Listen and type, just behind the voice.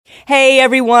Hey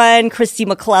everyone, Christy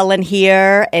McClellan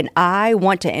here, and I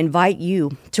want to invite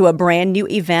you to a brand new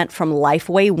event from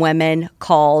Lifeway Women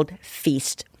called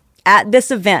Feast. At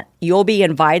this event, you'll be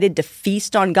invited to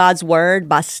feast on God's Word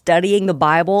by studying the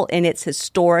Bible in its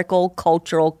historical,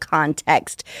 cultural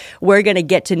context. We're going to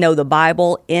get to know the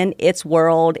Bible in its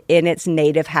world, in its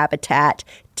native habitat,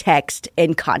 text,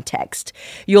 and context.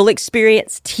 You'll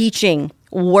experience teaching,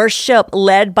 worship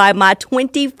led by my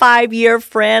 25-year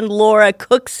friend Laura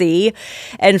Cooksey,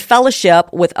 and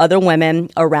fellowship with other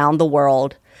women around the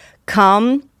world.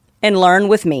 Come and learn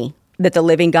with me that the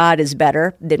living God is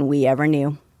better than we ever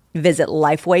knew. Visit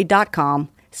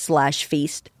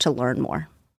lifeway.com/feast to learn more.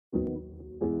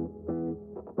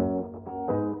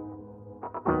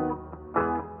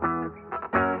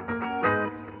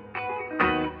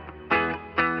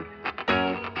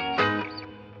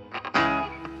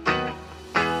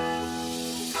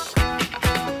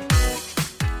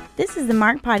 This is the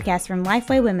Mark Podcast from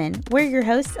Lifeway Women. We're your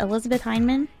hosts, Elizabeth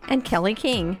Heineman and Kelly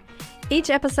King. Each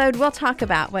episode, we'll talk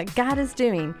about what God is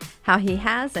doing, how He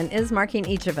has and is marking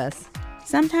each of us.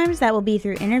 Sometimes that will be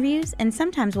through interviews, and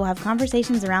sometimes we'll have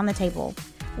conversations around the table.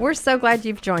 We're so glad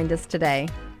you've joined us today.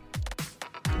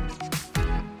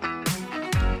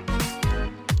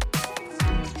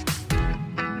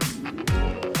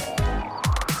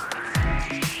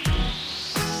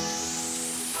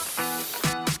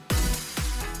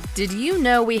 Did you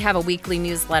know we have a weekly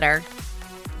newsletter?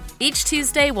 Each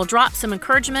Tuesday, we'll drop some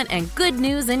encouragement and good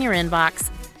news in your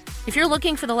inbox. If you're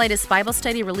looking for the latest Bible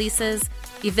study releases,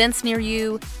 events near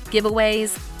you,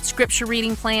 giveaways, scripture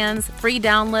reading plans, free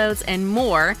downloads, and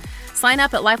more, sign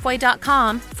up at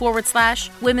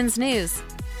lifeway.com/women's news.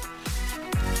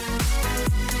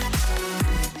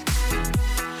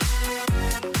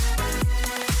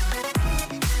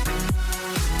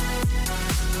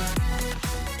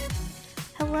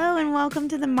 Hello and welcome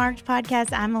to the Marked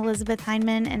Podcast. I'm Elizabeth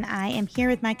Heineman and I am here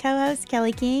with my co-host,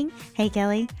 Kelly King. Hey,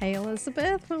 Kelly. Hey,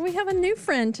 Elizabeth. Well, we have a new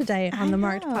friend today on the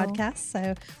Marked Podcast,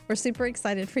 so we're super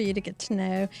excited for you to get to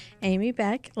know Amy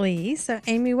Beck Lee. So,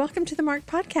 Amy, welcome to the Marked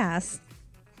Podcast.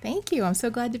 Thank you. I'm so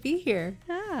glad to be here.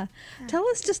 Yeah. Tell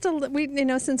us just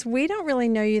since we don't really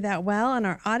know you that well and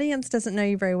our audience doesn't know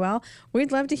you very well,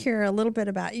 we'd love to hear a little bit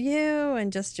about you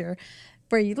and just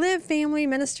where you live, family,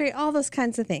 ministry, all those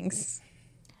kinds of things.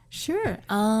 Sure.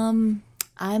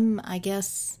 I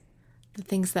guess the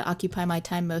things that occupy my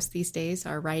time most these days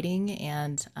are writing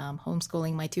and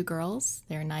homeschooling my two girls.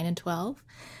 They're 9 and 12.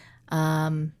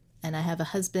 And I have a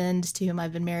husband to whom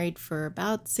I've been married for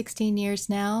about 16 years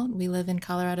now. We live in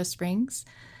Colorado Springs.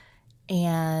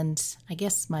 And I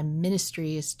guess my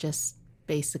ministry is just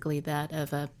basically that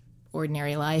of a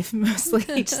ordinary life,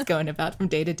 mostly just going about from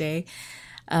day to day.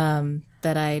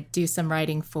 That I do some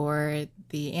writing for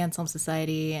the Anselm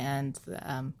Society and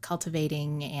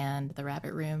Cultivating and the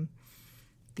Rabbit Room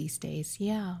these days.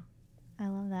 Yeah. I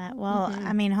love that. Well,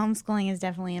 I mean, homeschooling is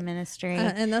definitely a ministry.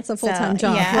 And that's a full-time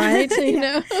job, right?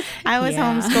 I was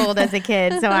homeschooled as a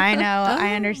kid, so I know,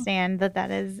 I understand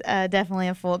that is definitely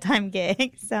a full-time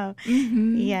gig. So,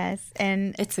 yes.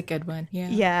 And it's a good one. Yeah.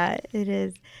 Yeah, it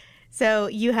is. So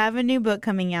you have a new book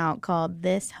coming out called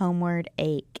This Homeward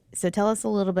Ache. So tell us a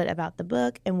little bit about the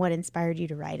book and what inspired you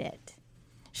to write it.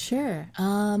 Sure.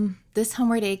 This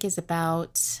Homeward Ache is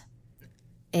about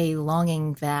a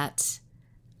longing that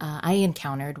I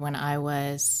encountered when I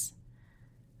was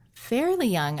fairly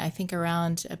young. I think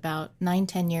around about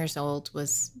 9-10 years old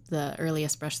was the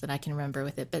earliest brush that I can remember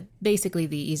with it. But basically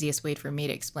the easiest way for me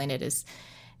to explain it is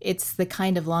it's the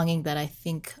kind of longing that I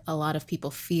think a lot of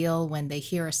people feel when they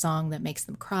hear a song that makes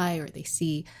them cry, or they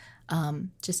see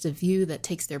just a view that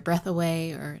takes their breath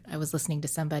away. Or I was listening to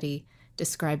somebody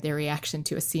describe their reaction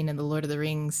to a scene in The Lord of the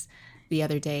Rings the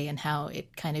other day and how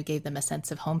it kind of gave them a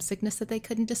sense of homesickness that they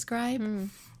couldn't describe.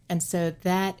 And so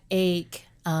that ache,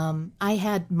 I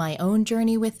had my own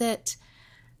journey with it.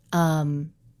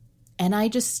 And I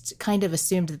just kind of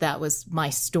assumed that was my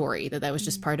story, that was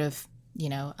just part of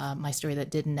my story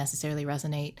that didn't necessarily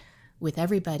resonate with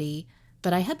everybody.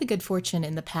 But I had the good fortune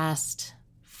in the past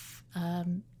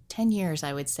 10 years,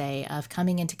 I would say, of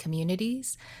coming into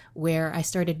communities where I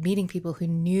started meeting people who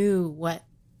knew what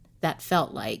that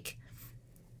felt like.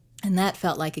 And that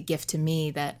felt like a gift to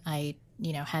me that I,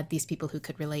 had these people who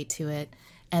could relate to it.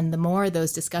 And the more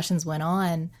those discussions went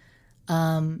on,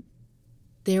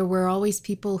 there were always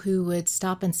people who would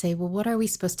stop and say, well, what are we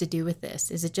supposed to do with this?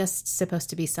 Is it just supposed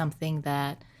to be something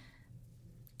that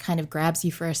kind of grabs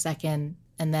you for a second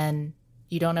and then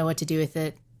you don't know what to do with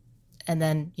it? And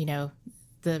then,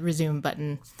 the resume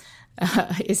button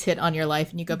is hit on your life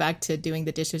and you go back to doing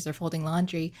the dishes or folding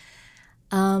laundry.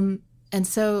 And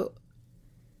so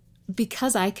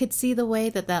because I could see the way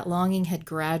that longing had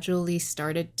gradually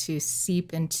started to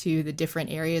seep into the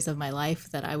different areas of my life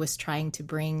that I was trying to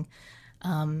bring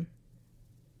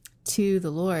to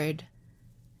the Lord,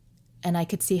 and I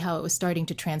could see how it was starting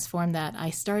to transform that, I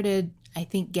started, I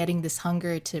think, getting this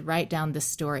hunger to write down this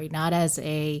story, not as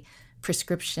a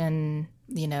prescription,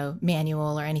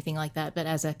 manual or anything like that, but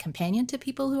as a companion to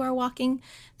people who are walking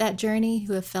that journey,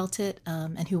 who have felt it,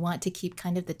 and who want to keep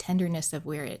kind of the tenderness of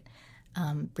where it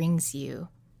brings you.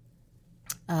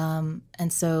 And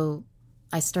so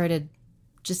I started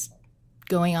just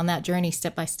going on that journey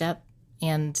step by step.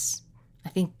 And I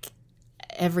think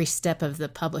every step of the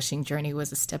publishing journey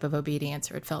was a step of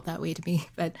obedience, or it felt that way to me.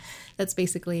 But that's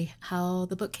basically how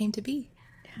the book came to be.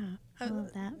 Yeah, I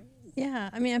love that. Yeah,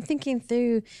 I mean, I'm thinking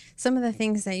through some of the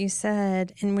things that you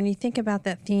said, and when you think about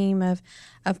that theme of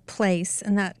place,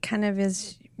 and that kind of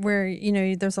is where,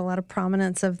 there's a lot of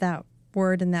prominence of that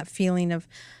word and that feeling of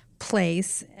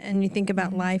place, and you think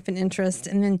about life and interest,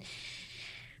 and then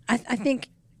I think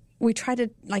we try to,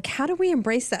 how do we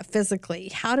embrace that physically?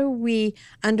 How do we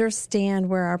understand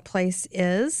where our place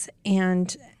is,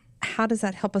 and how does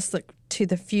that help us look to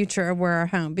the future of where our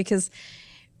home? Because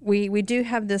we do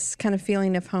have this kind of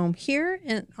feeling of home here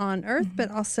on earth, but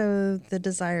also the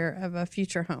desire of a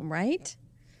future home, right?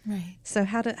 Right. So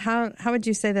how would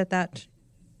you say that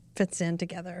fits in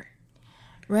together?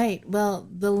 Right. Well,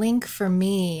 the link for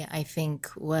me, I think,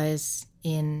 was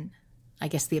in, I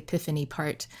guess, the epiphany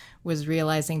part was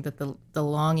realizing that the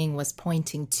longing was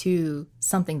pointing to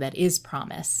something that is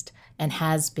promised and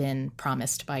has been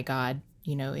promised by God,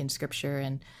 in Scripture,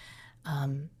 and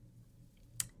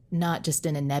not just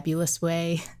in a nebulous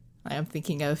way. I'm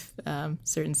thinking of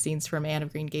certain scenes from Anne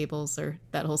of Green Gables, or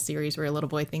that whole series where a little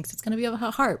boy thinks it's going to be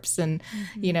about harps and,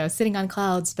 sitting on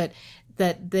clouds, but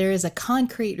that there is a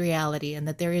concrete reality, and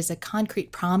that there is a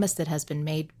concrete promise that has been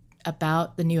made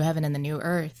about the new heaven and the new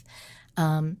earth.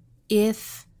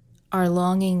 If our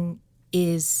longing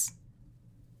is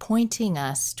pointing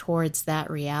us towards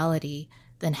that reality,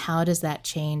 then how does that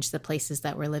change the places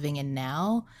that we're living in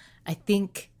now? I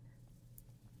think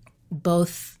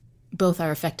both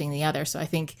are affecting the other. So I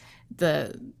think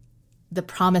the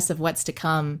promise of what's to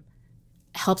come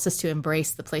helps us to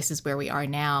embrace the places where we are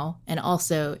now, and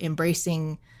also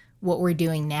embracing what we're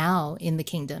doing now in the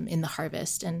kingdom, in the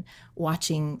harvest, and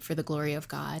watching for the glory of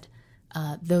God.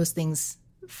 Those things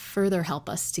further help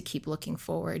us to keep looking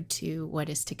forward to what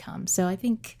is to come. So I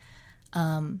think,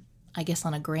 I guess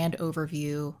on a grand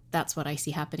overview, that's what I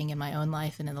see happening in my own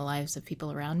life and in the lives of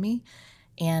people around me.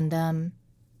 And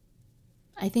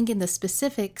I think in the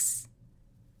specifics,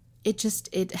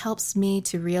 it helps me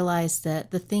to realize that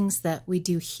the things that we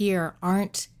do here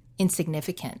aren't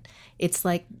insignificant. It's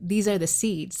like, these are the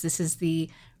seeds. This is the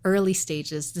early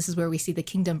stages. This is where we see the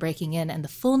kingdom breaking in, and the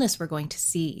fullness we're going to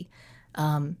see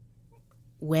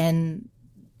when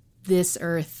this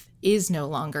earth is no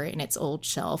longer in its old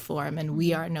shell form, and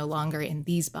we are no longer in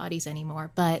these bodies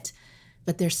anymore. But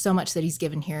there's so much that he's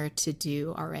given here to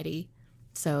do already.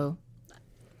 So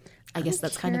I guess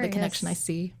that's kind of the connection I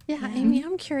see. Yeah, Amy,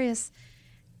 I'm curious,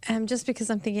 just because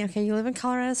I'm thinking, okay, you live in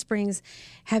Colorado Springs.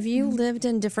 Have you lived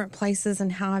in different places,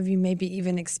 and how have you maybe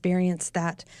even experienced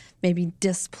that maybe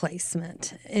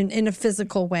displacement in a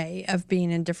physical way of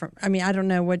being in different, I don't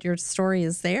know what your story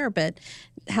is there, but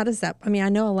how does that, I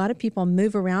know a lot of people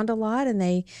move around a lot, and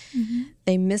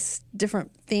they miss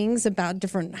different things about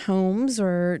different homes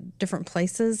or different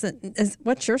places.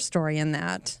 What's your story in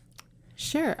that?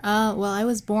 Sure. Well, I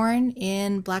was born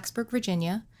in Blacksburg,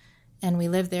 Virginia, and we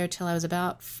lived there till I was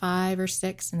about 5 or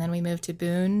 6, and then we moved to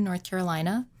Boone, North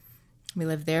Carolina. We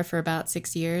lived there for about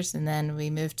 6 years, and then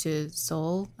we moved to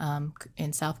Seoul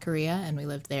in South Korea, and we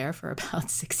lived there for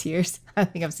about 6 years. I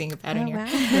think I'm seeing a pattern here. Wow.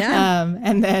 Yeah.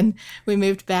 And then we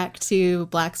moved back to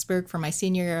Blacksburg for my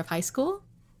senior year of high school,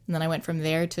 and then I went from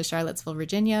there to Charlottesville,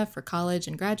 Virginia for college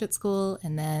and graduate school,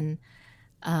 and then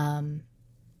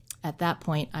at that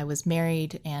point, I was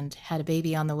married and had a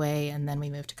baby on the way, and then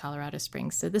we moved to Colorado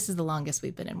Springs. So this is the longest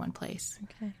we've been in one place.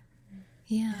 Okay.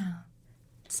 Yeah.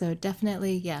 So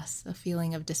definitely, yes, a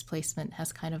feeling of displacement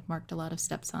has kind of marked a lot of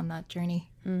steps on that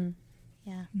journey. Mm.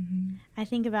 Yeah. Mm-hmm. I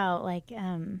think about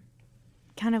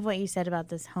kind of what you said about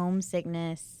this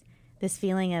homesickness, this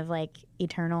feeling of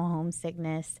eternal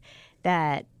homesickness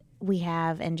that we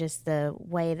have, and just the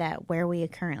way that where we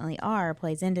currently are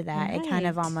plays into that. Right. It kind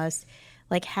of almost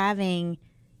having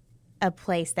a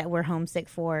place that we're homesick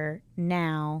for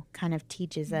now kind of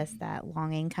teaches us that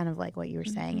longing, kind of like what you were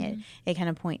saying. It kind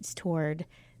of points toward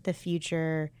the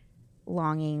future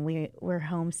longing. We're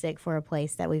homesick for a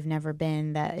place that we've never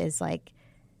been, that is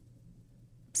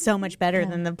so much better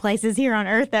than the places here on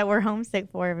earth that we're homesick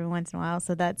for every once in a while.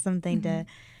 So that's something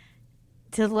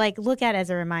to like look at as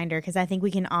a reminder, because I think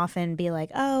we can often be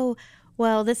like, oh,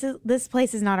 well, this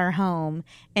place is not our home.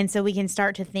 And so we can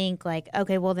start to think like,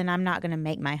 okay, well, then I'm not going to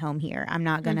make my home here. I'm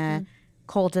not going to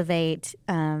cultivate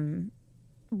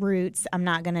roots. I'm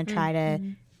not going to try to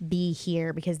be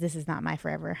here because this is not my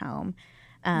forever home.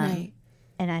 Right.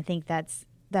 And I think that's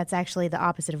actually the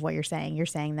opposite of what you're saying. You're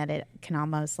saying that it can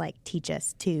almost like teach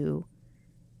us to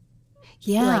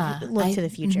look to the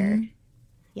future.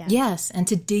 Yeah. Yes, and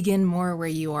to dig in more where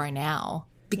you are now,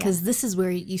 because this is where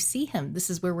you see him. This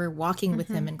is where we're walking with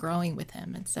him and growing with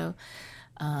him. And so,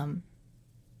 I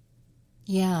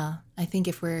think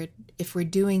if we're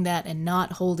doing that and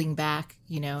not holding back,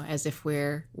 as if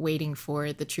we're waiting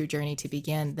for the true journey to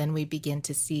begin, then we begin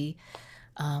to see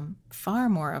far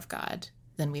more of God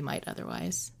than we might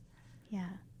otherwise. Yeah.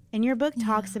 And your book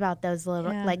talks about those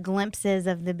little like glimpses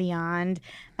of the beyond,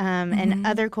 and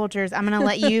other cultures. I'm gonna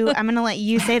let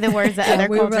you say the words that other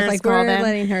cultures call them. We're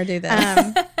letting her do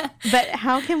that. But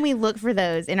how can we look for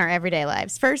those in our everyday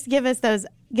lives? First, give us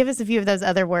a few of those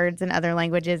other words in other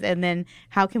languages, and then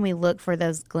how can we look for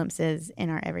those glimpses in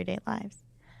our everyday lives?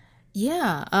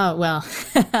 Yeah. Oh, well,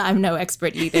 I'm no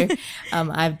expert either.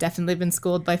 I've definitely been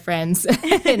schooled by friends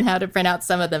in how to pronounce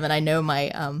some of them, and I know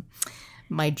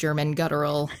my German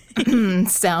guttural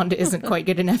sound isn't quite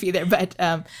good enough either. But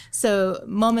so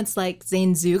moments like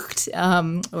Sehnsucht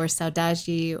or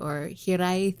Saudade or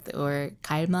Hiraith or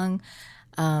Kalmang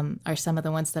are some of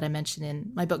the ones that I mentioned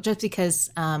in my book, just because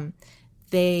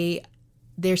there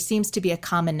seems to be a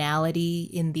commonality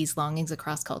in these longings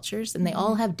across cultures, and they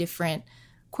all have different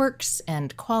quirks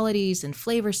and qualities and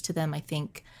flavors to them, I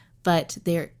think. But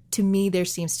to me, there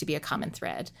seems to be a common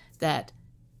thread that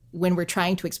when we're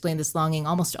trying to explain this longing,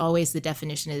 almost always the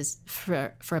definition is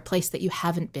for a place that you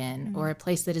haven't been, or a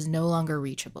place that is no longer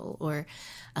reachable, or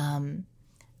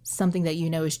something that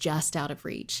is just out of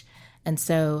reach. And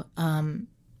so I'm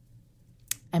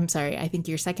sorry, I think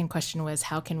your second question was,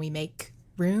 how can we make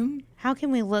room? How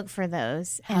can we look for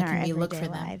those in our everyday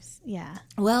lives? Yeah.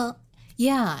 Well,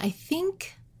 yeah, I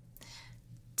think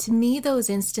to me those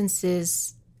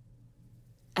instances,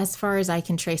 as far as I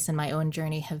can trace in my own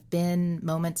journey, have been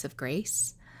moments of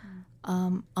grace,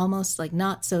 almost like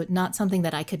not something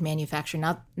that I could manufacture,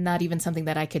 not even something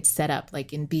that I could set up,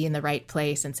 like and be in the right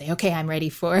place and say, okay, I'm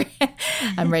ready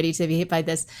to be hit by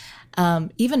this.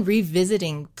 Even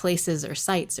revisiting places or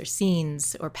sites or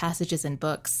scenes or passages in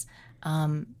books,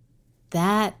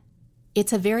 that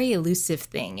it's a very elusive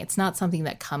thing. It's not something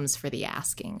that comes for the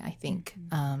asking, I think.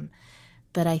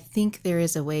 But I think there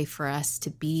is a way for us to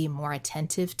be more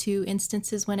attentive to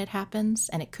instances when it happens.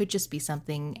 And it could just be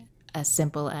something as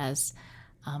simple as,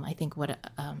 I think what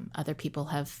other people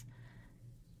have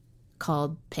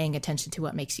called paying attention to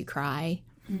what makes you cry.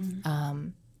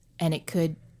 And it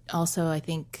could also, I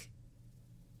think,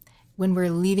 when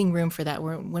we're leaving room for that,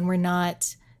 when we're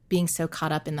not being so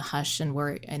caught up in the hush and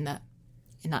we're in the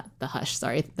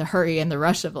hurry and the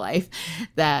rush of life,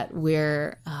 that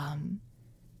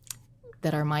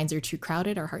that our minds are too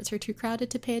crowded, our hearts are too crowded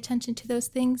to pay attention to those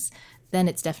things, then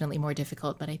it's definitely more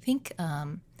difficult. But I think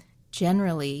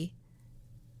generally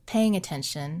paying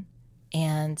attention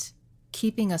and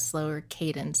keeping a slower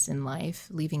cadence in life,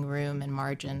 leaving room and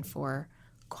margin for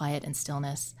quiet and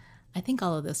stillness, I think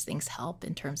all of those things help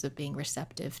in terms of being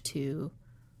receptive to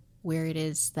where it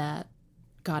is that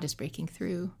God is breaking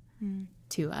through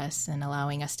to us and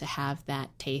allowing us to have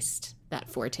that taste, that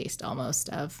foretaste almost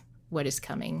of what is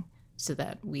coming. So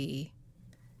that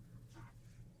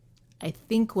I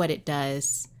think what it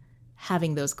does,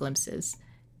 having those glimpses,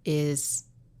 is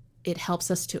it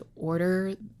helps us to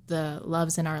order the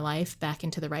loves in our life back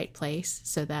into the right place,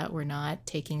 so that we're not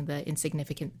taking the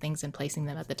insignificant things and placing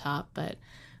them at the top, but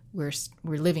we're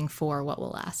living for what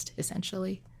will last,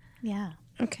 essentially. Yeah.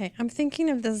 Okay, I'm thinking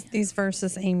of these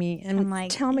verses, Amy, and I'm like,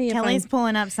 tell me Kelly's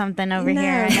pulling up something over no,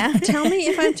 here. Tell me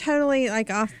if I'm totally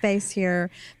off base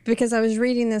here, because I was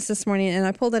reading this morning and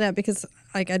I pulled it up because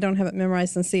I don't have it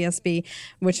memorized in CSB,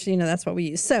 which that's what we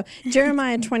use. So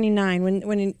Jeremiah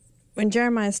 29, when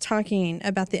Jeremiah is talking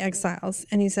about the exiles,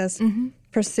 and he says,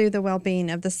 "Pursue the well-being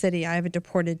of the city I have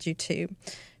deported you to.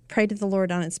 Pray to the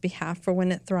Lord on its behalf, for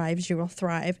when it thrives, you will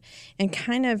thrive." And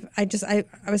kind of, I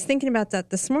was thinking about that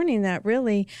this morning, that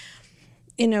really,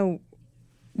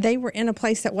 they were in a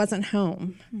place that wasn't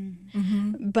home,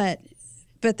 but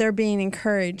they're being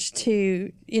encouraged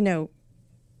to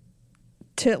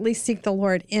at least seek the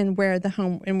Lord in where the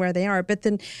home and where they are. But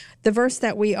then the verse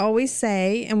that we always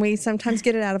say, and we sometimes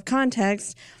get it out of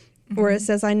context, where it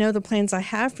says, I know the plans I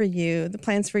have for you, the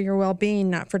plans for your well-being,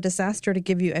 not for disaster, to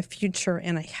give you a future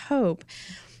and a hope.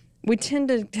 We tend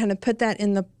to kind of put that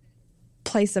in the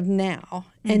place of now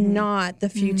and not the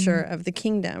future of the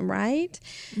kingdom, right?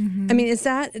 I mean, does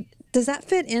that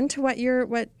fit into what your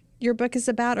book is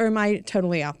about, or am I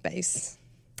totally off base?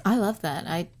 I love that.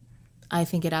 I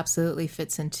think it absolutely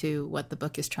fits into what the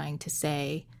book is trying to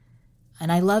say.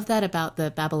 And I love that about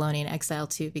the Babylonian exile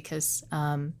too, because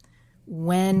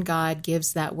when God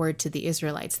gives that word to the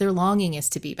Israelites, their longing is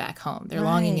to be back home. Their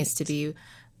longing is to be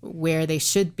where they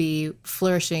should be,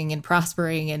 flourishing and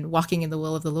prospering and walking in the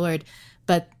will of the Lord.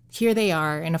 But here they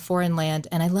are in a foreign land.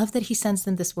 And I love that he sends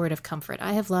them this word of comfort.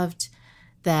 I have loved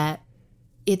that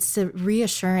it's a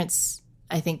reassurance.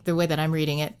 I think the way that I'm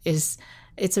reading it is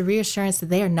it's a reassurance that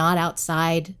they are not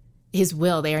outside his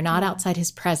will. They are not outside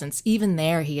his presence. Even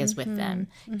there, he is with them.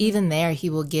 Even there, he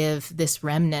will give this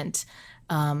remnant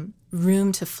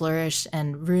room to flourish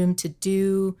and room to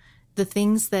do the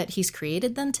things that he's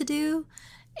created them to do.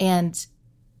 And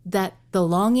that the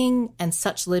longing and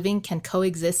such living can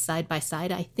coexist side by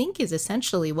side, I think is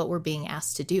essentially what we're being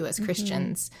asked to do as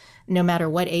Christians, no matter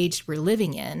what age we're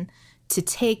living in, to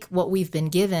take what we've been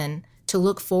given, to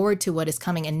look forward to what is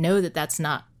coming and know that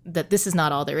that this is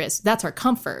not all there is. That's our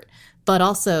comfort, but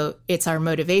also it's our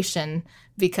motivation,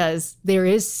 because there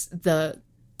is the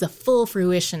full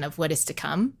fruition of what is to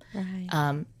come.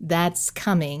 Right. That's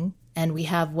coming, and we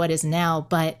have what is now,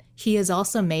 but he has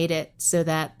also made it so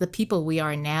that the people we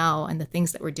are now and the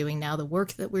things that we're doing now, the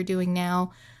work that we're doing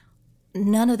now,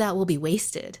 none of that will be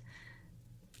wasted.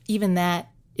 Even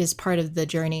that is part of the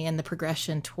journey and the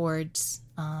progression towards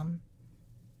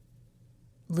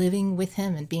living with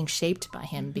him and being shaped by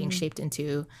him, being shaped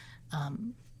into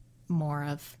more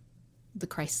of the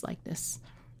Christ-likeness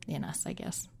in us, I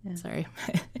guess. Yeah. Sorry.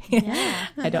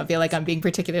 I don't feel like I'm being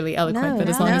particularly eloquent, but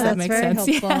as long as that makes sense.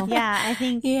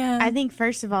 I think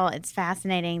first of all, it's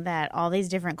fascinating that all these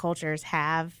different cultures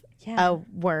have a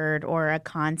word or a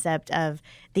concept of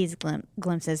these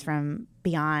glimpses from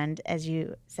beyond, as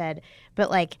you said. But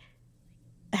like,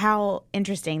 how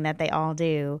interesting that they all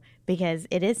do, because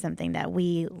it is something that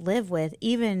we live with.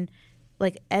 Even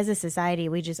like as a society,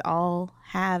 we just all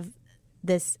have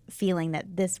this feeling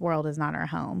that this world is not our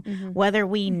home. Whether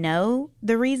we know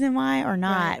the reason why or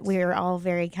not, we are all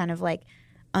very kind of like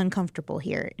uncomfortable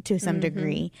here to some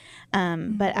degree.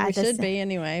 But we should be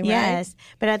anyway, right? Yes.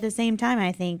 But at the same time,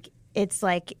 I think it's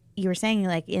like you were saying,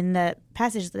 like in the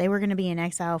passage, they were going to be in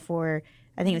exile for,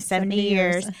 I think it was 70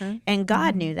 years. And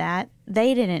God knew that.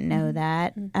 They didn't know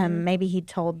that. Maybe he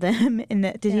told them in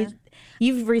the,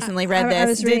 you've recently read this. I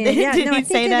was reading it. Yeah, did no, you I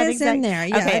say think that it is in there.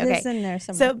 Yeah, it is in there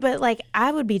somewhere. So, but like,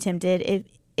 I would be tempted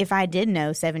if I did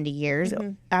know 70 years,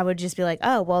 I would just be like,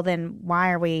 oh, well, then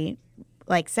why are we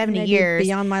like 70 Maybe years?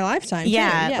 Beyond my lifetime.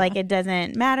 Yeah, like it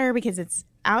doesn't matter because it's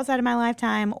outside of my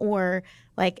lifetime, or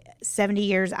like 70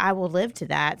 years, I will live to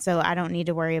that. So I don't need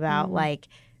to worry about like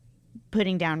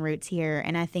putting down roots here.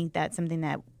 And I think that's something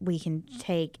that we can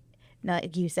take,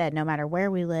 like you said, no matter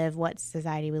where we live, what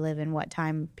society we live in, what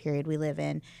time period we live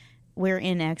in, we're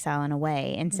in exile in a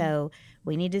way. And so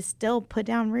we need to still put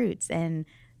down roots,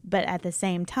 but at the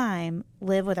same time,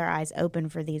 live with our eyes open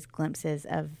for these glimpses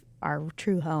of our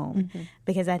true home,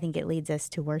 because I think it leads us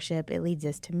to worship. It leads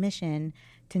us to mission,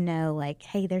 to know like,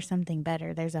 hey, there's something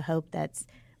better. There's a hope that's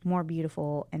more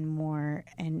beautiful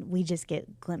and we just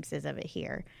get glimpses of it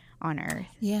here on earth.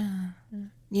 Yeah.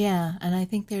 And I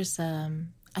think there's,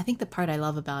 I think the part I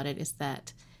love about it is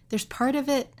that there's part of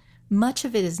it, much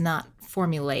of it is not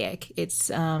formulaic.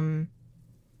 It's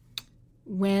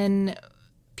when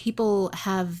people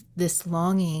have this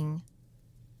longing,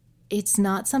 it's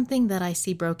not something that I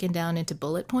see broken down into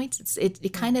bullet points.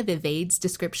 It kind of evades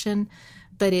description,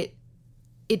 but it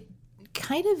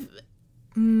kind of,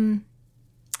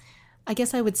 I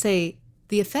guess I would say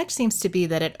the effect seems to be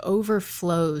that it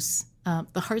overflows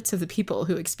the hearts of the people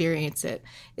who experience it.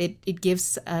 It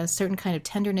gives a certain kind of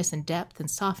tenderness and depth and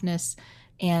softness,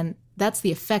 and that's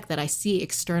the effect that I see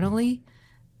externally.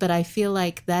 But I feel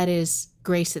like that is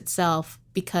grace itself,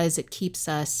 because it keeps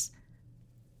us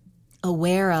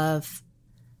aware of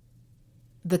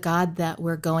the God that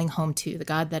we're going home to, the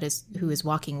God that is who is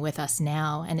walking with us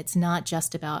now. And it's not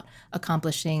just about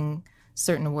accomplishing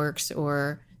certain works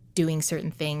or doing certain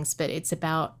things, but it's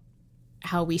about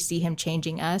how we see him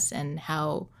changing us and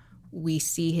how we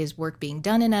see his work being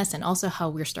done in us, and also how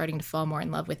we're starting to fall more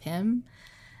in love with him.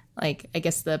 Like, I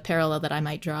guess the parallel that I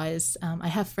might draw is I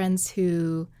have friends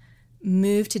who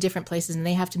move to different places and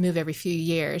they have to move every few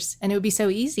years. And it would be so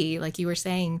easy, like you were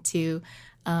saying, to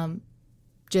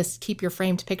just keep your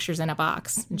framed pictures in a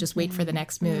box and just wait for the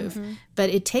next move. But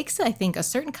it takes, I think, a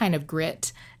certain kind of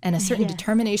grit and a certain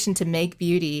determination to make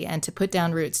beauty and to put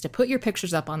down roots, to put your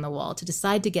pictures up on the wall, to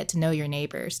decide to get to know your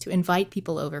neighbors, to invite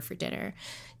people over for dinner,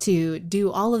 to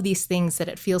do all of these things that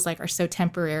it feels like are so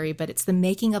temporary, but it's the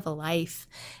making of a life.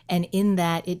 And in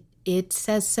that, it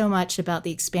says so much about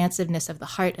the expansiveness of the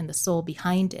heart and the soul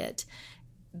behind it.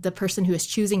 The person who is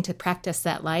choosing to practice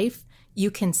that life, you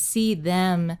can see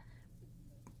them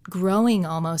growing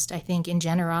almost, I think, in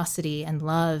generosity and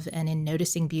love and in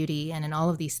noticing beauty and in all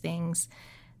of these things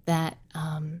that,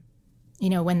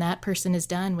 when that person is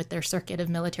done with their circuit of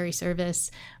military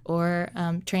service or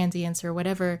transience or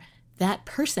whatever, that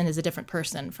person is a different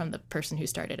person from the person who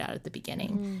started out at the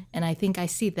beginning. And I think I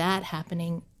see that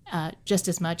happening just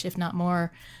as much, if not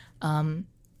more,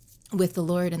 with the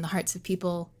Lord in the hearts of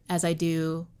people as I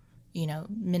do,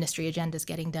 ministry agendas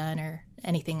getting done or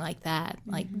anything like that.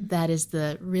 Like that is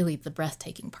really the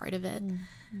breathtaking part of it.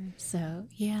 So,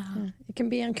 yeah. It can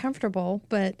be uncomfortable,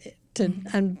 but to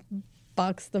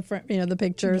unbox the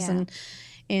pictures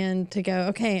and to go,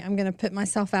 okay, I'm going to put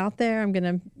myself out there. I'm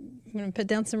going to put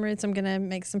down some roots. I'm going to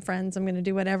make some friends. I'm going to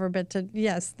do whatever. But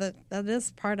that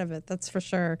is part of it. That's for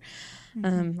sure.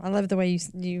 I love the way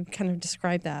you kind of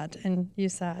describe that and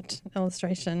use that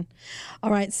illustration.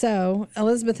 All right. So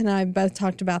Elizabeth and I both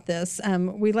talked about this.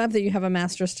 We love that you have a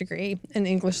master's degree in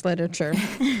English literature.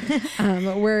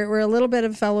 We're a little bit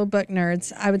of fellow book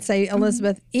nerds. I would say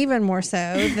Elizabeth even more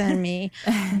so than me.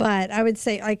 But I would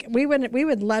say we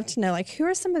would love to know who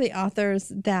are some of the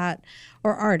authors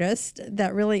or artists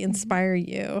that really inspire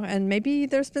you, and maybe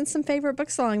there's been some favorite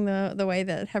books along the way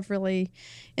that have really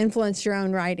influenced your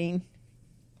own writing.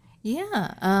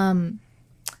 Yeah.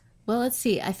 Well, let's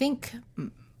see. I think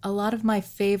a lot of my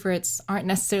favorites aren't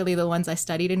necessarily the ones I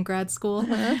studied in grad school,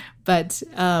 but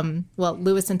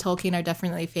Lewis and Tolkien are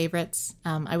definitely favorites.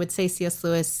 I would say C.S.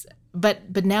 Lewis,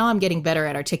 but now I'm getting better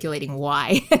at articulating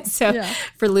why.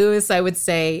 For Lewis, I would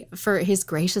say for his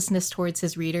graciousness towards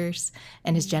his readers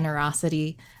and his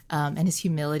generosity and his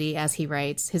humility as he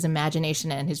writes, his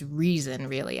imagination and his reason,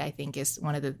 really, I think is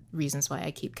one of the reasons why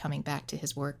I keep coming back to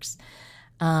his works.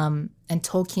 And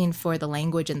Tolkien for the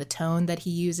language and the tone that he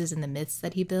uses and the myths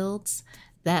that he builds,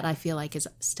 that I feel like is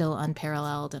still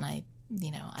unparalleled. And I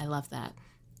love that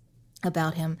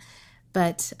about him.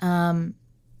 But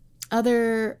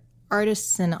other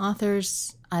artists and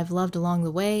authors I've loved along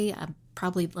the way, I'm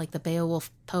probably like the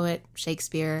Beowulf poet,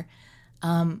 Shakespeare.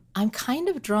 I'm kind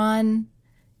of drawn,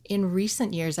 in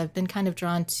recent years, I've been kind of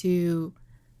drawn to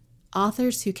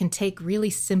authors who can take really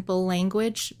simple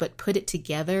language but put it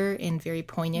together in very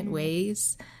poignant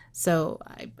ways. So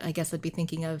I guess I'd be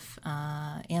thinking of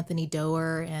Anthony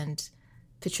Doerr and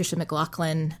Patricia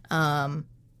McLaughlin,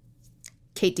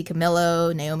 Kate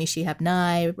DiCamillo, Naomi Shihab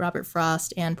Nye, Robert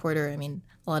Frost, Anne Porter. I mean,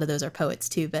 a lot of those are poets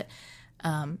too, but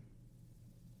I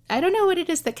don't know what it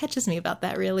is that catches me about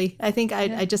that, really. I think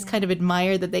I just kind of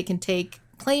admire that they can take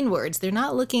plain words. These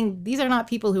are not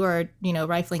people who are,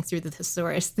 rifling through the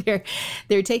thesaurus.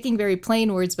 They're taking very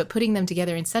plain words, but putting them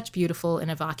together in such beautiful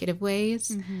and evocative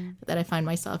ways that I find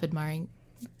myself admiring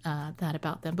that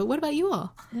about them. But what about you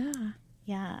all?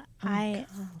 Yeah. I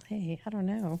don't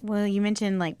know. Well, you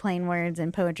mentioned plain words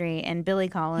and poetry, and Billy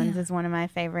Collins is one of my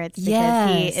favorites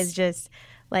because he is just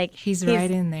he's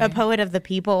right in there. A poet of the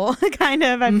people, kind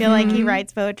of. I feel like he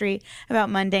writes poetry about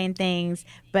mundane things,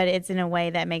 but it's in a way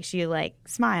that makes you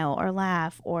smile or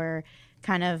laugh or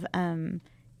kind of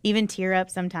even tear up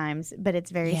sometimes, but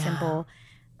it's very simple.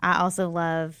 I also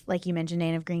love, like you mentioned,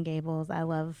 Anne of Green Gables. I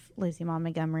love Lucy Maud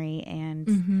Montgomery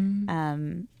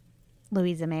and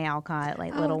Louisa May Alcott,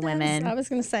 Little Women. I was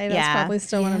going to say that's probably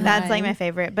still one of mine. That's my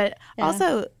favorite. But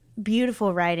also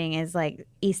beautiful writing is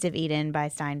East of Eden by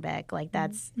Steinbeck.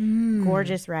 That's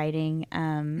gorgeous writing.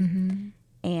 And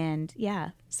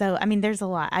so I mean, there's a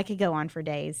lot. I could go on for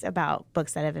days about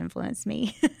books that have influenced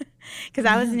me because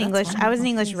I was an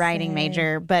English writing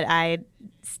major, but I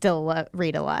still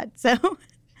read a lot. So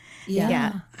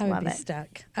I would be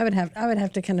stuck. I would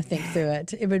have to kind of think through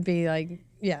it. It would be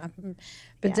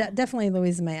but definitely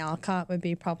Louisa May Alcott would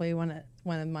be probably one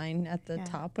of mine at the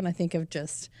top when I think of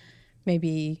just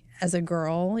maybe as a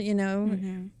girl,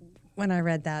 when I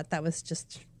read that was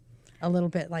just a little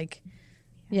bit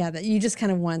that you just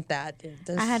kind of want that.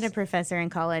 I had a professor in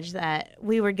college that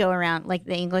we would go around,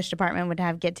 the English department would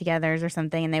have get-togethers or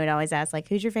something, and they would always ask,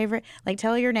 who's your favorite?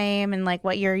 Tell your name and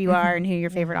what year you are and who your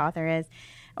favorite author is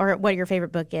or what your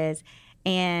favorite book is.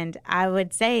 And I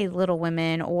would say Little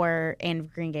Women or Anne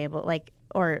of Green Gables,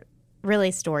 or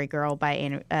really Story Girl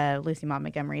by Lucy Maud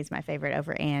Montgomery is my favorite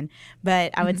over Anne.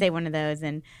 But I would say one of those.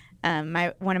 And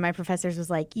one of my professors was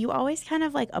like, you always kind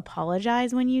of like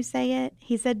apologize when you say it.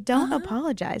 He said, don't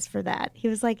apologize for that. He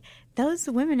was like, those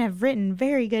women have written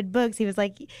very good books. He was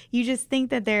like, you just think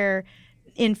that they're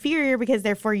inferior because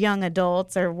they're for young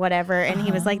adults or whatever. And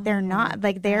he was like, they're not.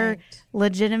 Like, they're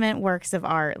legitimate works of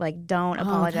art. Like, don't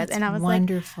apologize. And I was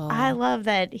wonderful. like, I love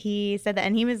that he said that.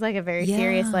 And he was like a very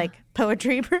serious like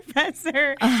poetry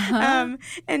professor.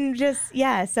 And just,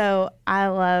 so I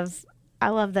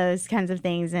love those kinds of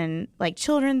things, and like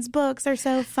children's books are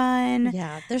so fun.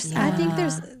 Yeah, I think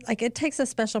there's like, it takes a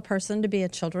special person to be a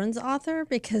children's author,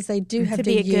 because they do have to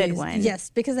be a use, good one. Yes,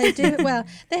 because they do. Well,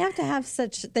 they have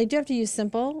to use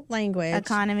simple language,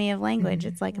 economy of language.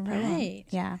 It's like a poem. Right.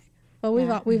 Yeah.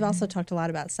 Well, we've also talked a lot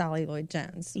about Sally Lloyd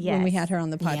Jones when we had her on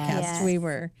the podcast. Yes. We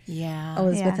were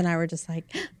Elizabeth and I were just like,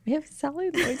 we have Sally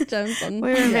Lloyd Jones on.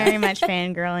 We were very much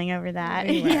fangirling over that.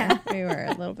 We were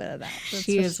a little bit of that.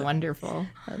 She is wonderful.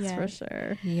 That's for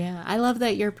sure. Yeah, I love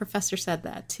that your professor said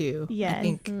that too. Yes. I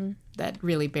think that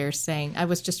really bears saying. I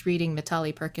was just reading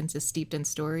Natalie Perkins' Steeped in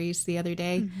Stories the other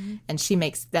day, and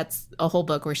that's a whole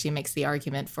book where she makes the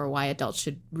argument for why adults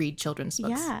should read children's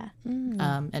books. Yeah.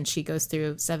 And she goes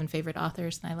through 7 favorite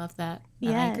authors, and I love that.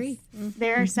 And I agree.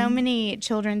 There are so many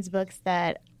children's books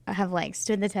that have like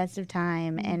stood the test of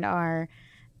time and are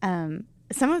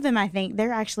some of them, I think,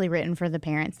 they're actually written for the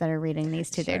parents that are reading these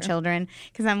to their children,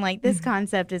 because I'm like, this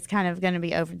concept is kind of going to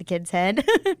be over the kid's head,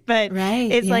 but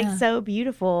it's like so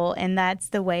beautiful, and that's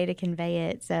the way to convey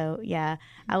it. So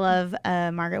I love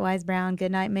Margaret Wise Brown,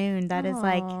 Goodnight Moon. That is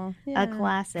like a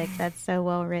classic. That's so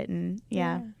well written.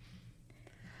 Yeah.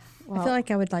 Well, I feel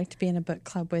like I would like to be in a book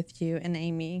club with you and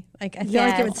Amy. Like, I feel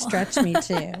like it would stretch me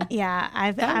too.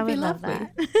 I would love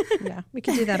that. Yeah, we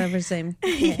could do that over Zoom.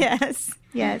 Yes.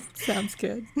 Sounds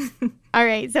good. All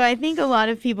right. So I think a lot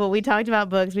of people, we talked about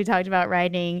books, we talked about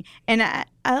writing, and I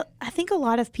think a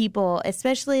lot of people,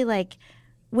 especially like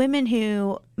women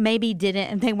who maybe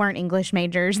they weren't English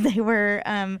majors, they were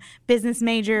business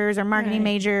majors or marketing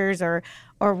majors or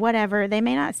whatever, they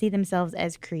may not see themselves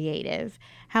as creative.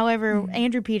 However,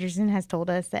 Andrew Peterson has told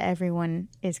us that everyone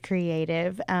is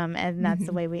creative, and that's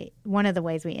one of the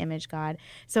ways we image God.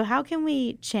 So how can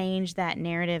we change that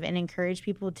narrative and encourage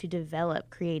people to develop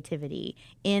creativity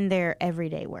in their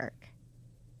everyday work?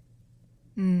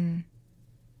 Are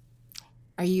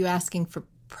you asking for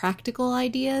practical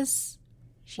ideas?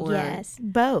 Yes,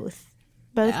 both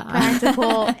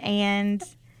practical and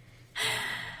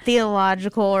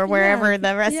theological, or wherever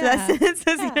the rest of that sentence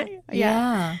is.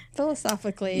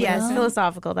 Philosophically. Yes,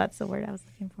 philosophical. That's the word I was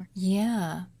looking for.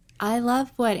 Yeah. I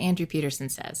love what Andrew Peterson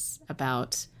says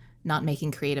about not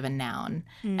making creative a noun,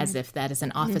 as if that is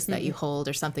an office that you hold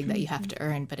or something that you have to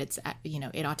earn, but it's,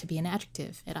 it ought to be an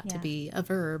adjective. It ought to be a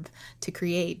verb to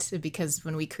create, because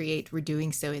when we create, we're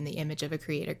doing so in the image of a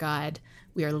creator God.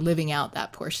 We are living out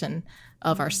that portion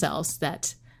of ourselves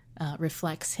that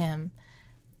reflects him.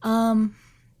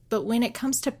 But when it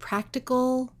comes to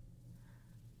practical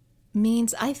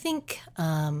means, I think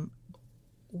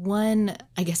one,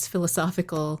 I guess,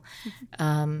 philosophical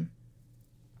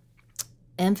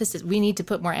emphasis, we need to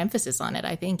put more emphasis on it,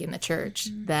 I think, in the church,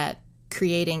 that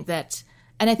creating that,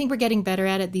 and I think we're getting better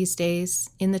at it these days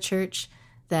in the church,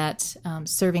 that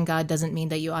serving God doesn't mean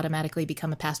that you automatically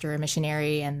become a pastor or a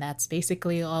missionary, and that's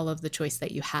basically all of the choice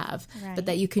that you have, but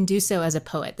that you can do so as a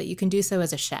poet, that you can do so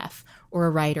as a chef or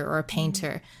a writer or a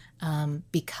painter,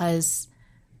 because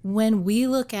when we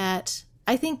look at,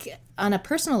 I think on a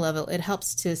personal level, it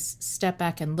helps to step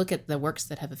back and look at the works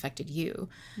that have affected you.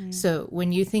 So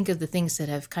when you think of the things that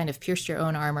have kind of pierced your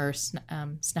own armor,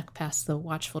 snuck past the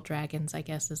watchful dragons, I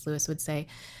guess, as Lewis would say,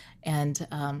 and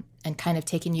kind of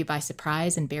taken you by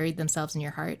surprise and buried themselves in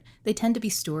your heart, they tend to be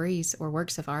stories or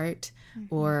works of art,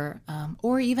 or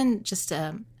even just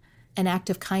an act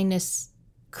of kindness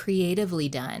creatively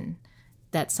done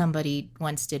that somebody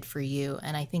once did for you.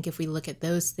 And I think if we look at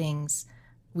those things,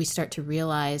 we start to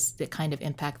realize the kind of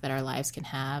impact that our lives can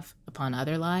have upon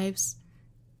other lives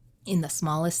in the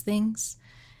smallest things.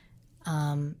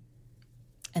 And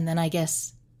then I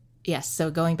guess, yes,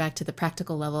 so going back to the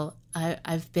practical level,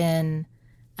 I've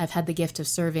had the gift of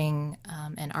serving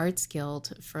an arts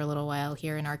guild for a little while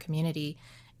here in our community.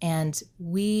 And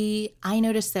I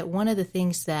noticed that one of the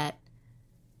things that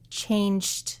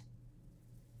changed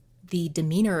the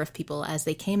demeanor of people as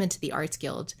they came into the arts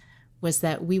guild was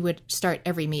that we would start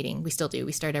every meeting. We still do.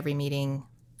 We start every meeting,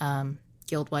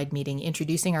 guild-wide meeting,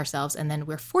 introducing ourselves, and then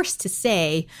we're forced to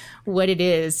say what it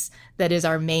is that is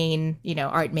our main,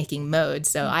 art-making mode.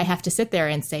 So I have to sit there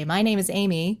and say, my name is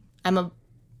Amy. I'm a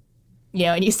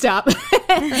and you stop.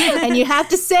 And you have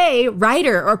to say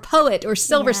writer or poet or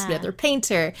silversmith or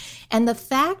painter. And the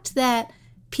fact that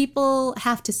people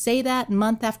have to say that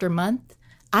month after month,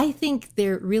 I think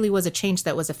there really was a change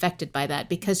that was affected by that,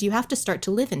 because you have to start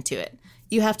to live into it.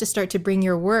 You have to start to bring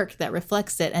your work that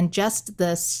reflects it. And just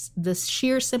the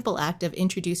sheer simple act of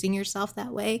introducing yourself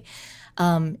that way,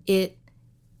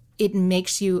 it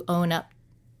makes you own up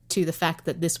to the fact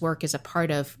that this work is a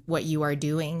part of what you are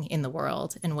doing in the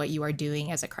world and what you are doing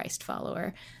as a Christ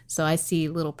follower. So I see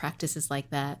little practices like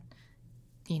that,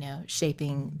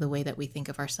 shaping the way that we think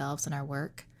of ourselves and our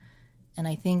work. And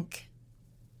I think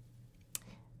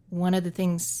one of the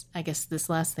things, I guess this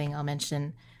last thing I'll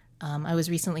mention, I was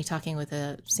recently talking with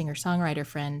a singer-songwriter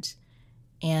friend,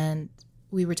 and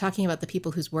we were talking about the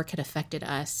people whose work had affected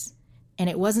us. And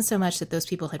it wasn't so much that those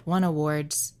people had won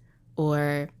awards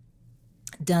or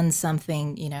done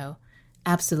something,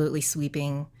 absolutely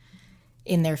sweeping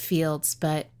in their fields,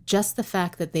 but just the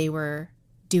fact that they were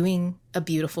doing a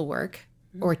beautiful work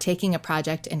or taking a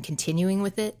project and continuing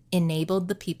with it enabled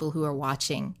the people who are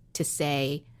watching to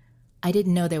say, I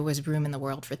didn't know there was room in the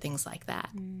world for things like that.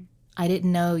 I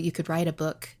didn't know you could write a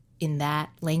book in that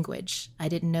language. I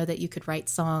didn't know that you could write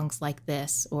songs like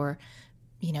this or,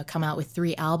 come out with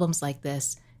 3 albums like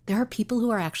this. There are people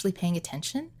who are actually paying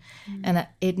attention. And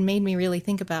it made me really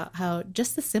think about how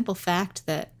just the simple fact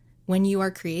that when you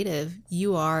are creative,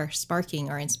 you are sparking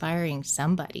or inspiring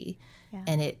somebody. Yeah.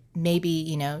 And it may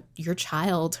be, your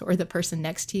child or the person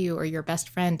next to you or your best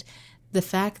friend. The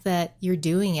fact that you're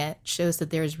doing it shows that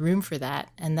there's room for that,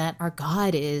 and that our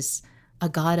God is a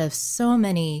God of so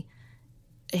many,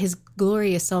 his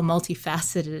glory is so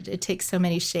multifaceted. It takes so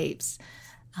many shapes.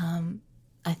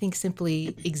 I think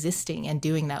simply existing and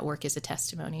doing that work is a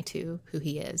testimony to who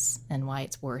he is and why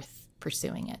it's worth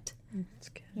pursuing it. That's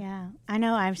good. Yeah. I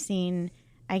know I've seen,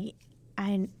 I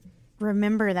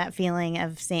remember that feeling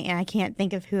of seeing, and I can't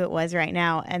think of who it was right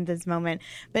now at this moment,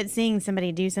 but seeing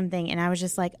somebody do something, and I was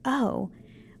just like, oh,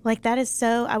 like that is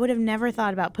so, I would have never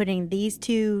thought about putting these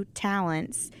 2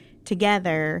 talents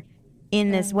together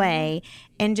in this way.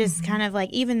 And just kind of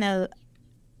like, even though,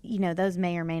 those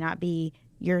may or may not be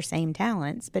your same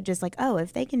talents, but just like, oh,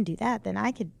 if they can do that, then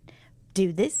I could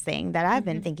do this thing that I've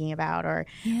been thinking about. Or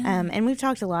and we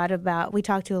talked to a lot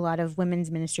of women's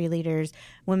ministry leaders,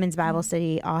 women's Bible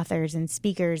study authors and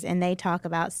speakers, and they talk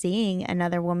about seeing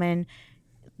another woman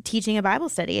teaching a Bible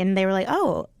study, and they were like,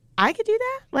 oh, I could do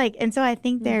that. And so I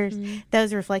think there's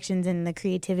those reflections in the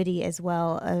creativity as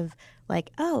well of like,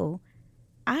 oh,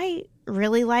 I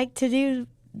really like to do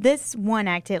this one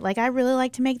activity. Like, I really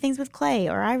like to make things with clay,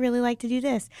 or I really like to do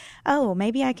this. Oh,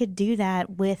 maybe I could do that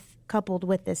coupled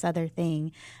with this other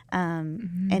thing.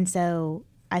 And so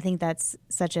I think that's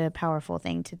such a powerful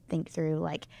thing to think through.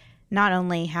 Like, not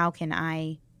only how can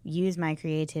I use my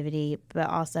creativity, but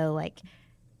also like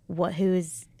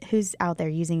who's out there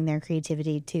using their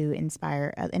creativity to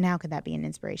inspire, and how could that be an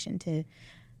inspiration to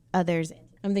others?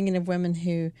 I'm thinking of women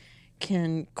who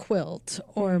can quilt,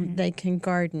 or they can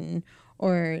garden,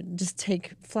 or just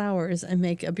take flowers and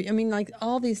make like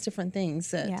all these different things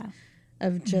that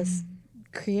of just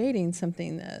creating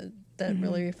something that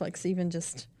really reflects even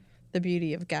just the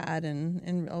beauty of God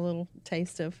and a little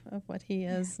taste of what he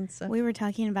is. And so we were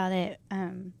talking about it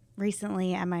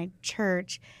recently at my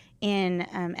church in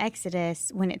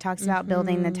Exodus, when it talks about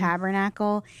building the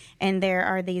tabernacle, and there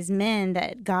are these men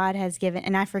that God has given,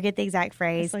 and I forget the exact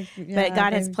phrase, but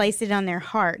God has placed it on their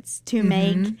hearts to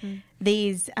make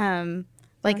these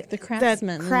like the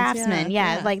craftsmen,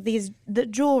 like the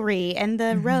jewelry and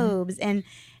the robes, and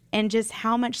just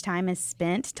how much time is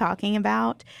spent talking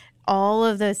about all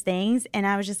of those things. And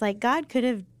I was just like, God could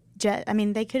have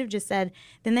they could have just said,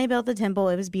 then they built the temple,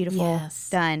 it was beautiful,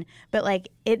 done. But like,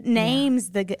 it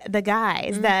names the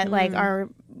guys that like are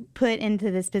put into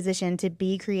this position to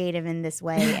be creative in this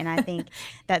way. And I think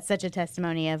that's such a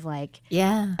testimony of like,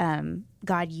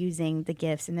 God using the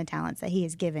gifts and the talents that he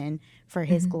has given for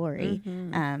his glory.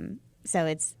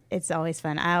 So it's always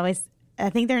fun. I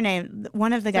think their name,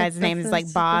 one of the guys' name is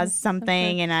like Boz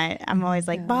something, and I'm always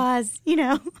like, Boz,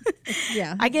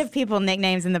 I give people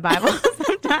nicknames in the Bible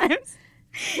sometimes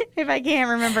if I can't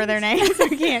remember their names or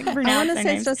can't pronounce I want to their say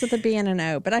names. it starts with a B and an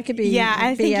O, but I could be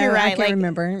I think you're right. I can't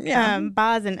remember.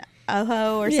 Boz and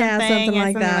Oho or something. Something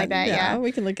like that. Yeah,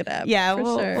 we can look it up. Yeah,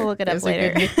 we'll look it up Those later.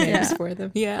 are good nicknames for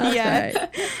them. Right.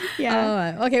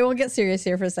 Okay, we'll get serious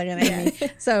here for a second, Amy.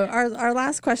 So our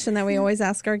last question that we always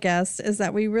ask our guests is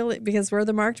that we really, because we're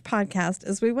the Marked podcast,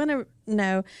 is we want to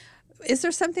know, is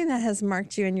there something that has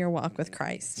marked you in your walk with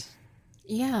Christ?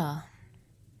 Yeah.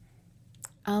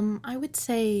 I would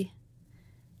say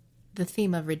the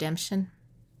theme of redemption.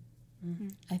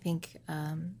 I think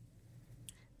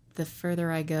the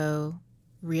further I go,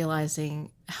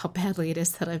 realizing how badly it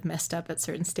is that I've messed up at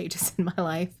certain stages in my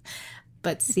life,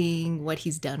 but seeing what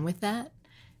he's done with that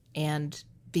and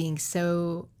being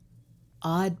so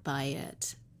awed by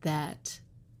it that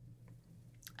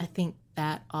I think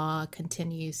that awe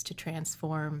continues to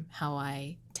transform how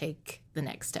I take the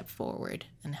next step forward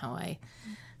and how I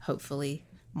hopefully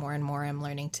more and more am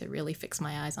learning to really fix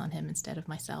my eyes on him instead of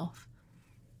myself.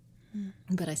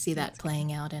 But I see that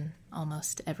playing out in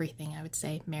almost everything, I would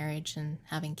say, marriage and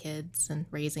having kids and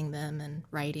raising them and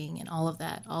writing and all of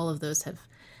that. All of those have,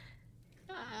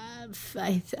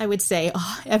 I would say,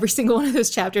 every single one of those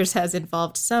chapters has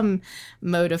involved some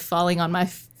mode of falling on my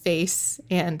face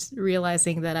and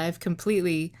realizing that I've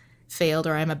completely failed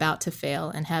or I'm about to fail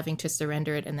and having to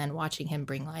surrender it and then watching him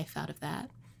bring life out of that.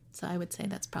 So I would say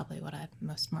that's probably what I'm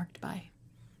most marked by.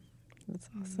 That's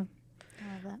awesome.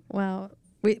 I love that. Well,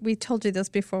 we told you this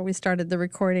before we started the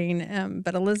recording,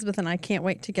 but Elizabeth and I can't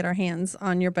wait to get our hands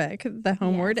on your book, The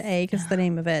Homeward Ache is the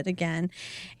name of it again.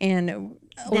 And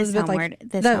Elizabeth,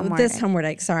 this Homeward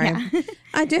Ache, sorry. Yeah.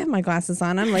 I do have my glasses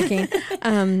on. I'm looking.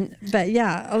 But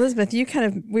yeah, Elizabeth,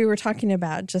 we were talking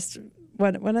about just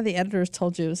what one of the editors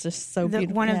told you was just so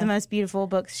beautiful. One of the most beautiful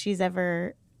books she's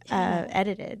ever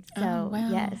edited. So,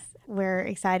 yes, we're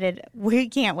excited. We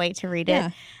can't wait to read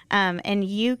it. And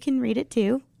you can read it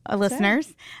too.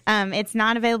 Listeners. It's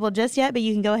not available just yet, but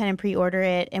you can go ahead and pre-order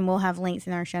it, and we'll have links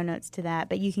in our show notes to that.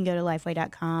 But you can go to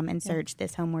lifeway.com and search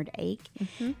This Homeward Ache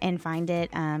and find it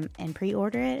and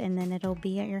pre-order it, and then it'll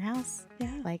be at your house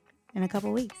like in a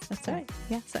couple weeks. That's right.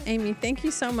 Yeah. So, Amy, thank you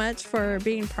so much for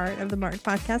being part of the Marked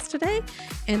Podcast today.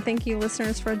 And thank you,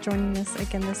 listeners, for joining us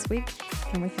again this week.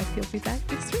 And we hope you'll be back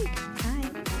next week. Bye.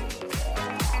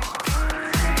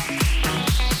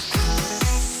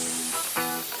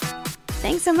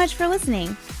 Thanks so much for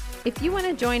listening. If you want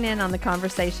to join in on the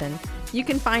conversation, you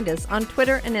can find us on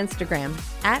Twitter and Instagram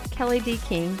at Kelly D.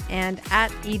 King and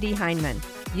at E.D. Heineman.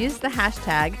 Use the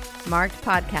hashtag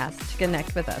MarkedPodcast to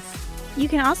connect with us. You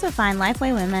can also find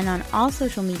Lifeway Women on all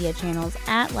social media channels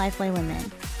at Lifeway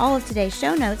Women. All of today's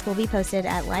show notes will be posted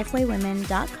at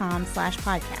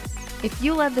lifewaywomen.com/podcast. If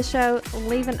you love the show,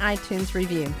 leave an iTunes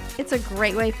review. It's a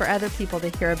great way for other people to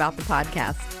hear about the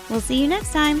podcast. We'll see you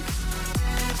next time.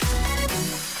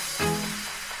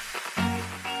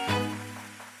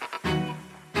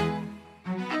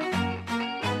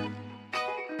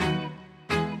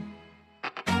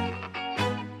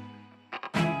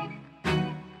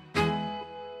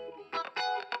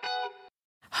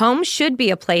 Home should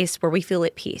be a place where we feel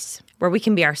at peace, where we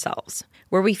can be ourselves,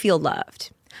 where we feel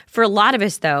loved. For a lot of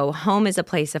us, though, home is a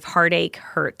place of heartache,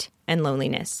 hurt, and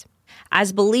loneliness.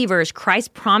 As believers,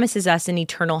 Christ promises us an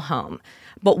eternal home.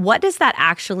 But what does that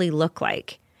actually look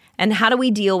like? And how do we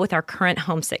deal with our current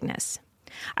homesickness?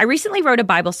 I recently wrote a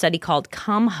Bible study called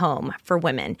Come Home for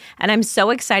women, and I'm so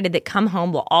excited that Come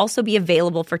Home will also be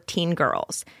available for teen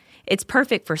girls. It's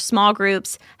perfect for small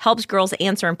groups, helps girls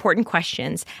answer important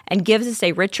questions, and gives us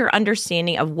a richer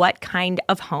understanding of what kind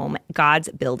of home God's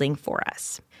building for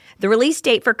us. The release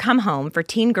date for Come Home for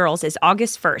teen girls is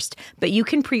August 1st, but you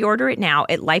can pre-order it now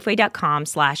at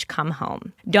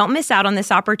lifeway.com/comehome. Don't miss out on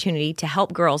this opportunity to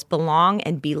help girls belong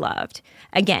and be loved.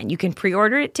 Again, you can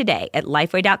pre-order it today at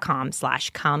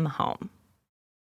lifeway.com/comehome.